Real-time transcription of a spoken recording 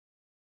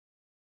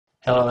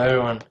Hello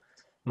everyone,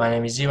 my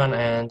name is Ivan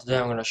and today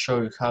I'm going to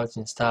show you how to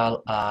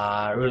install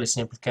a really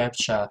simple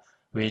CAPTCHA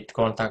with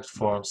Contact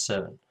Form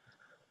 7.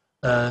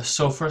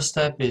 So first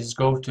step is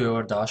go to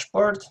your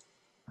dashboard,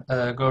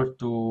 go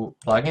to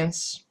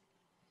plugins,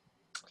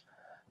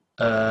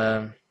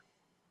 um,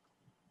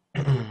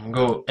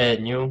 go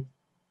add new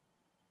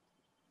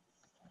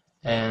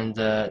and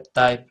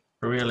type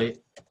really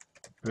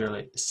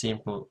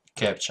simple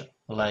CAPTCHA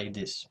like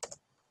this.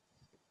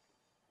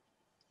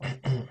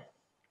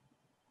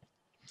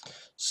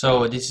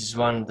 So this is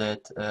one that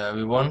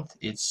we want.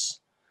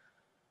 It's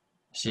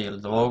see the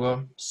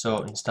logo,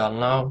 so install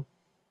now.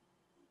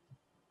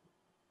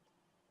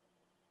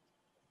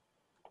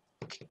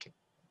 Okay.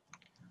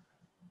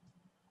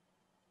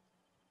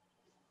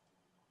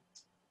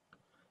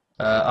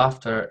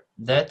 After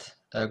that,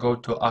 go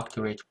to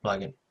activate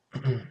plugin.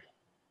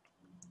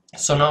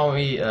 So now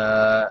we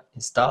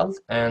installed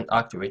and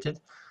activated.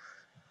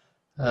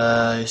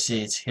 You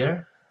see it's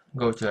here.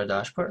 Go to your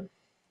dashboard.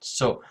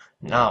 So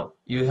now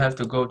you have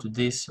to go to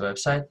this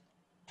website.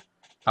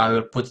 I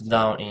will put it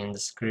down in the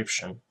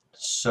description.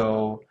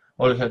 So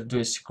all you have to do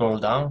is scroll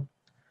down,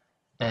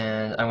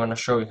 and I'm gonna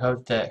show you how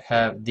to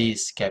have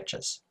these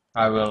captchas.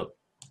 I will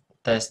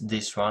test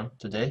this one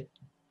today.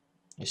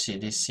 You see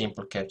this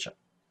simple captcha.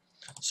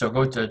 So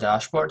go to the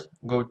dashboard,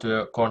 go to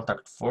your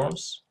contact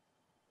forms.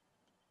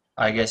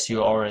 I guess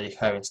you already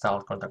have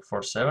installed Contact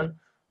Form 7.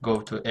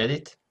 Go to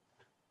edit,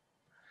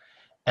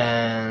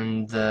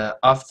 and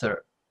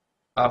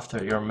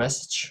after your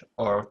message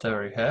or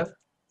whatever you have,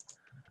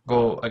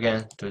 go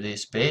again to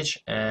this page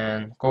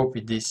and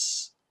copy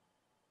this,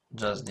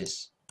 just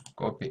this.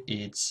 Copy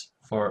it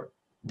for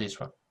this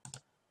one.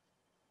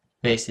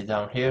 Paste it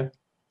down here.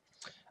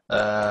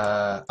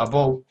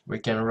 Above we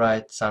can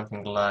write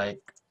something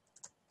like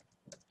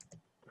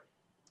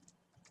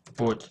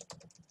put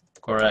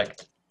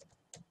correct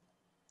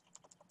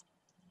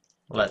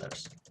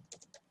letters.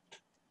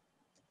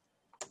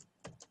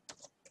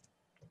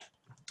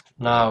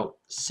 Now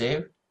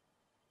save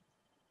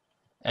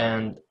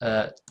and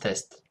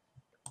test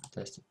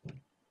it.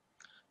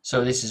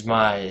 So this is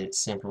my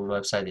simple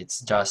website. It's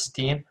just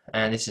theme,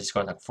 and this is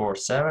Contact Form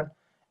 7,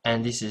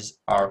 and this is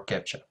our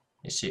captcha,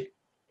 you see.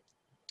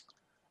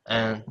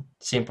 And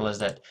simple as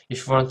that.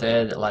 If you want to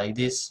add like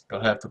this,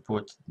 you'll have to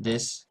put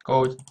this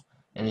code,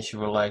 and if you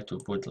would like to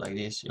put like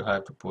this, you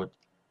have to put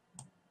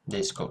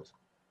this code.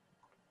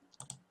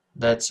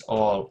 That's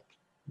all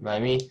by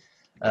me.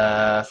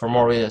 For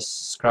more videos,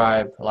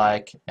 subscribe,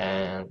 like,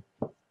 and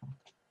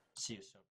see you soon.